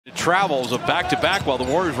It travels a back-to-back while the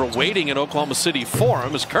Warriors were waiting in Oklahoma City for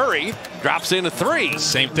him as Curry drops in a three.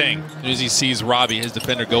 Same thing. As soon as he sees Robbie, his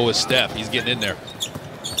defender, go with Steph, he's getting in there.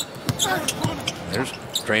 There's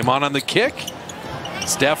Draymond on the kick.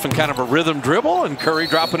 Steph in kind of a rhythm dribble, and Curry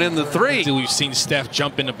dropping in the three. We've seen Steph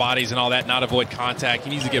jump into bodies and all that, not avoid contact. He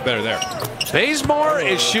needs to get better there. Bazemore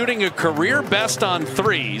is shooting a career best on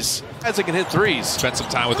threes. As he can hit threes. Spent some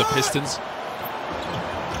time with the Pistons.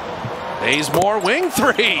 Bazemore wing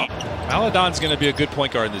three. Maladon's going to be a good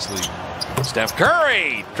point guard in this league. Steph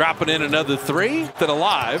Curry dropping in another three. Then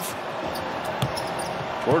alive.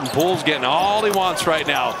 Jordan Poole's getting all he wants right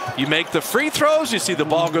now. You make the free throws, you see the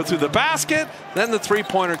ball go through the basket, then the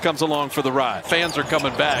three-pointer comes along for the ride. Fans are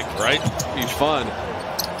coming back, right? Be fun.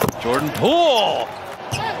 Jordan Poole.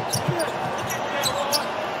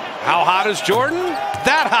 How hot is Jordan?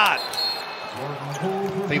 That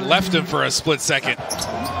hot. They left him for a split second.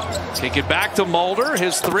 Kick it back to Mulder.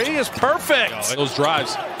 His three is perfect. Those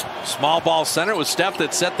drives. Small ball center with Steph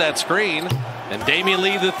that set that screen. And Damian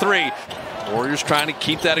Lee the three. Warriors trying to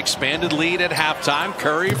keep that expanded lead at halftime.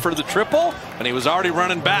 Curry for the triple, and he was already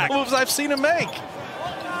running back. Moves I've seen him make.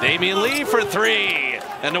 Damian Lee for three,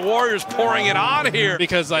 and the Warriors pouring it on here.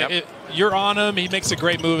 Because you're on him, he makes a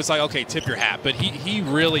great move. It's like, okay, tip your hat. But he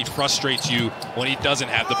really frustrates you when he doesn't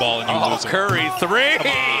have the ball and you lose him. Curry three. Come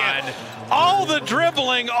on. All the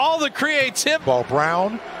dribbling, all the creativity. Ball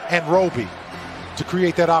Brown and Roby to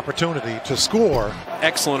create that opportunity to score.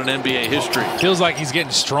 Excellent in NBA history. Feels like he's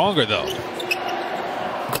getting stronger, though.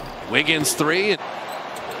 Wiggins three.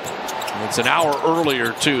 It's an hour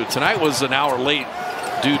earlier, too. Tonight was an hour late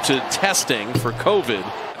due to testing for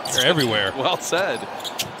COVID. They're everywhere. Well said.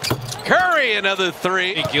 Curry, another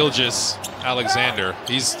three. Gilgeous-Alexander,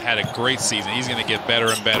 he's had a great season. He's going to get better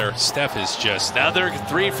and better. Steph is just another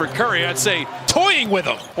three for Curry. I'd say toying with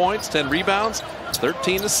him. Points, 10 rebounds,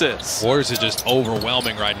 13 assists. Warriors are just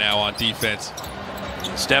overwhelming right now on defense.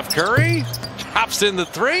 Steph Curry drops in the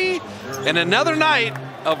three, and another night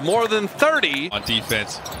of more than 30 on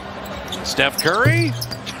defense. Steph Curry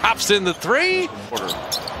drops in the three.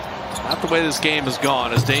 Not the way this game has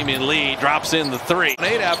gone as Damian Lee drops in the three.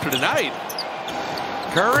 8 after tonight.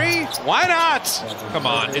 Curry, why not? Come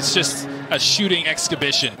on, it's just a shooting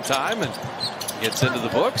exhibition. Time and gets into the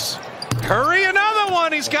books. Curry, another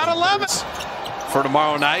one. He's got 11. For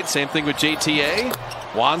tomorrow night, same thing with JTA.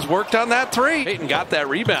 Juan's worked on that three. Payton got that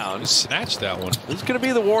rebound. Snatched that one. This is going to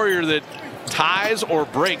be the Warrior that ties or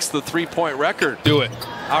breaks the three-point record. Do it.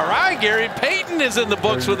 All right, Gary Payton is in the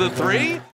books with a three.